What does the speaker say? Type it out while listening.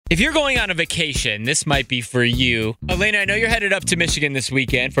If you're going on a vacation, this might be for you. Elena, I know you're headed up to Michigan this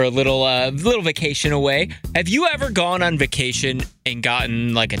weekend for a little vacation away. Have you ever gone on vacation and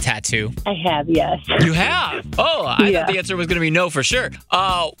gotten like a tattoo? I have, yes. You have? Oh, I thought the answer was going to be no for sure.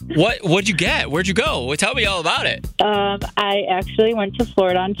 What'd you get? Where'd you go? Well, tell me all about it. I actually went to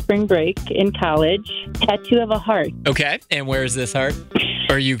Florida on spring break in college. Tattoo of a heart. Okay, and where is this heart?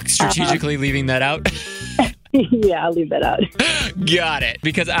 Are you strategically leaving that out? Yeah, I'll leave that out. Got it.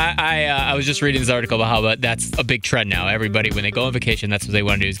 Because I was just reading this article about how that's a big trend now. Everybody, when they go on vacation, that's what they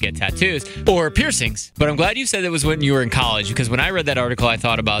want to do is get tattoos or piercings. But I'm glad you said it was when you were in college, because when I read that article, I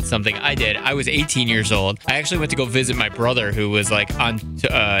thought about something I did. I was 18 years old. I actually went to go visit my brother, who was like on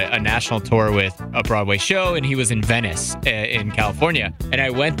a national tour with a Broadway show, and he was in Venice in California. And I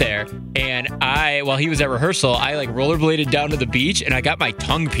went there, and while he was at rehearsal, I like rollerbladed down to the beach, and I got my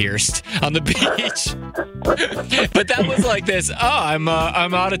tongue pierced on the beach. But that was like this, I'm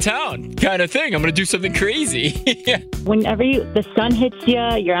out of town kind of thing. I'm going to do something crazy. Whenever the sun hits you,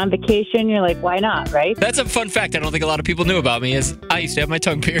 you're on vacation, you're like, why not, right? That's a fun fact I don't think a lot of people knew about me is I used to have my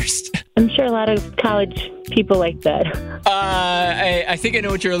tongue pierced. I'm sure a lot of college people like that. I think I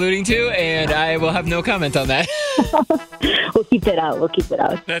know what you're alluding to, and I will have no comment on that. We'll keep it out.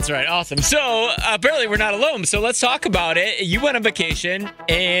 That's right. Awesome. So apparently we're not alone. So let's talk about it. You went on vacation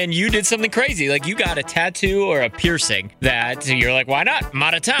and you did something crazy. Like you got a tattoo or a piercing that you're like, why not? I'm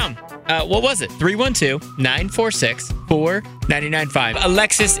out of town. What was it? 312-946-4995.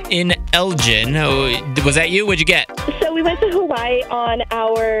 Alexis in Elgin. Was that you? What'd you get? So we went to Hawaii on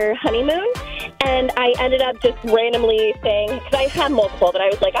our honeymoon, and I ended up just randomly saying, because I had multiple, but I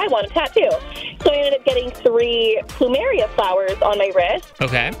was like, I want a tattoo. So I ended up getting 3 plumeria flowers on my wrist.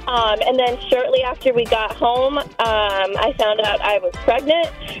 Okay. And then shortly after we got home, I found out I was pregnant.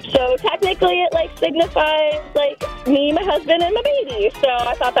 So technically it like signifies like me, my husband, and my baby. So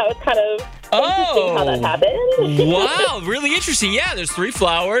I thought that was kind of interesting how that happened. Wow, really interesting. Yeah, there's 3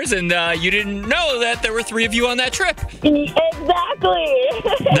 flowers, and you didn't know that there were 3 of you on that trip. Exactly.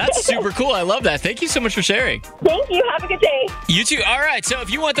 That's super cool. I love that. Thank you so much for sharing. Thank you. Have a good day. You too. All right, so if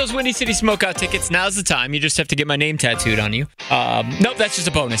you want those Windy City Smokeout tickets, now's the time. You just have to get my name tattooed on you. Nope, that's just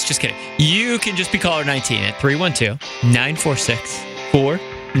a bonus. Just kidding. You can just be caller 19 at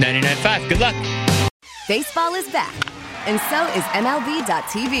 312-946-4995. Good luck. Baseball is back, and so is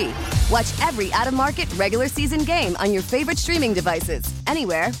MLB.tv. Watch every out-of-market regular season game on your favorite streaming devices,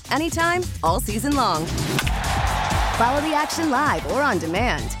 anywhere, anytime, all season long. Follow the action live or on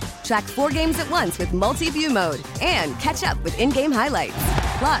demand. Track 4 games at once with multi-view mode and catch up with in-game highlights.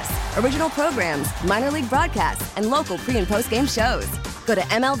 Plus, original programs, minor league broadcasts, and local pre- and post-game shows. Go to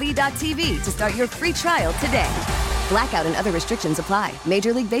MLB.tv to start your free trial today. Blackout and other restrictions apply.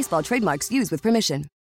 Major League Baseball trademarks used with permission.